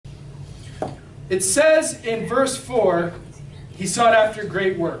It says in verse 4, he sought after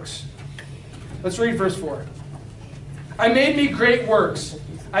great works. Let's read verse 4. I made me great works.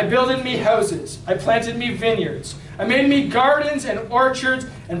 I builded me houses. I planted me vineyards. I made me gardens and orchards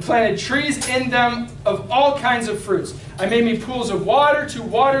and planted trees in them of all kinds of fruits. I made me pools of water to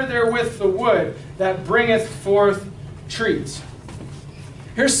water therewith the wood that bringeth forth trees.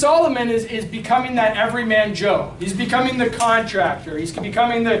 Here Solomon is becoming that everyman Joe. He's becoming the contractor. He's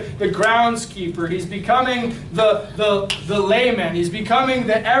becoming the groundskeeper. He's becoming the layman. He's becoming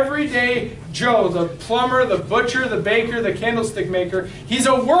the everyday Joe, the plumber, the butcher, the baker, the candlestick maker. He's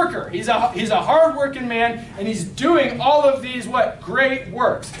a worker. He's a hard-working man, and he's doing all of these, what? Great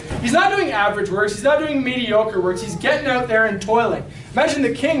works. He's not doing average works. He's not doing mediocre works. He's getting out there and toiling. Imagine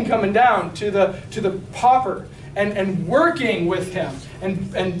the king coming down to the pauper and working with him.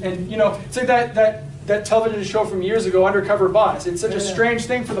 And you know, it's like that television show from years ago, Undercover Boss. It's such a strange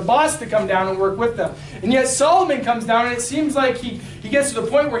thing for the boss to come down and work with them. And yet Solomon comes down, and it seems like he gets to the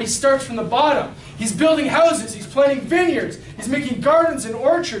point where he starts from the bottom. He's building houses. He's planting vineyards. He's making gardens and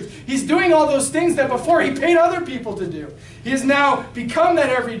orchards. He's doing all those things that before he paid other people to do. He has now become that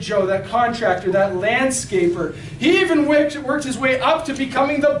every Joe, that contractor, that landscaper. He even worked his way up to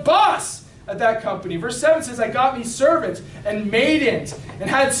becoming the boss at that company. Verse 7 says, I got me servants and maidens and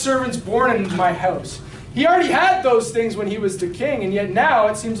had servants born in my house. He already had those things when he was the king, and yet now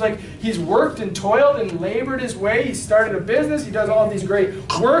it seems like he's worked and toiled and labored his way. He started a business. He does all these great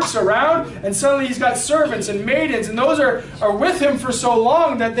works around, and suddenly he's got servants and maidens, and those are with him for so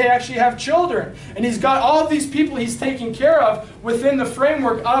long that they actually have children. And he's got all of these people he's taking care of within the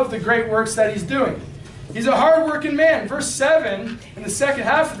framework of the great works that he's doing. He's a hard-working man. Verse 7, in the second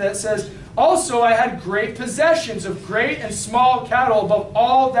half of that, says, also I had great possessions of great and small cattle above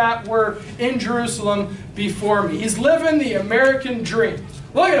all that were in Jerusalem before me. He's living the American dream.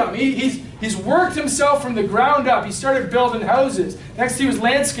 Look at him. He's worked himself from the ground up. He started building houses. Next he was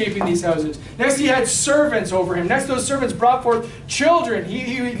landscaping these houses. Next he had servants over him. Next those servants brought forth children.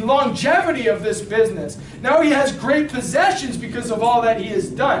 He longevity of this business. Now he has great possessions because of all that he has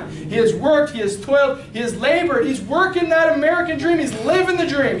done. He has worked, he has toiled, he has labored. He's working that American dream. He's living the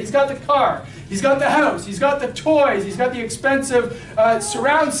dream. He's got the car. He's got the house. He's got the toys. He's got the expensive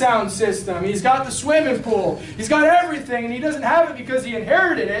surround sound system. He's got the swimming pool. He's got everything, and he doesn't have it because he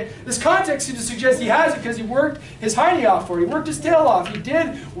inherited it. This context seems to suggest he has it because he worked his hiney off for it. He worked his tail off. He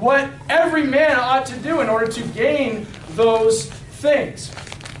did what every man ought to do in order to gain those things.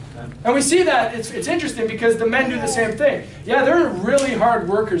 And we see that it's interesting because the men do the same thing. Yeah, they're really hard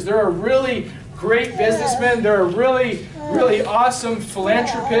workers. They're really great businessmen. There are really awesome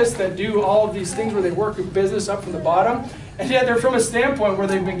philanthropists that do all of these things where they work a business up from the bottom. And yet they're from a standpoint where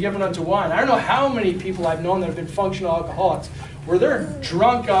they've been given unto wine. I don't know how many people I've known that have been functional alcoholics where they're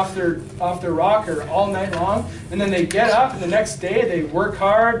drunk off their rocker all night long, and then they get up and the next day they work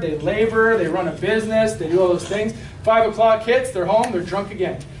hard, they labor, they run a business, they do all those things. 5 o'clock hits, they're home, they're drunk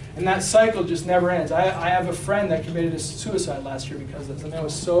again. And that cycle just never ends. I have a friend that committed suicide last year because of this. And I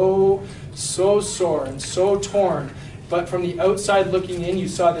was so sore and so torn. But from the outside looking in, you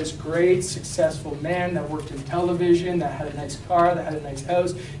saw this great, successful man that worked in television, that had a nice car, that had a nice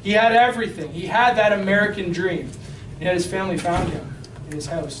house. He had everything. He had that American dream. And yet his family found him in his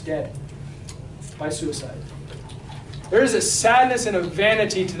house, dead, by suicide. There is a sadness and a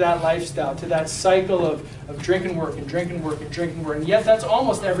vanity to that lifestyle, to that cycle of drink and work and drink and work and drink and work. And yet that's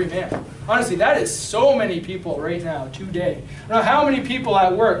almost every man. Honestly, that is so many people right now, today. I don't know how many people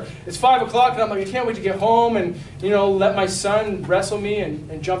at work, it's 5 o'clock and I'm like, I can't wait to get home and let my son wrestle me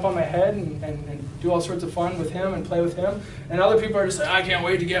and jump on my head and do all sorts of fun with him and play with him. And other people are just like, I can't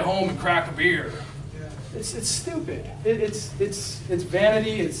wait to get home and crack a beer. It's stupid. It's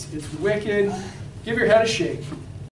vanity, it's wicked. Give your head a shake.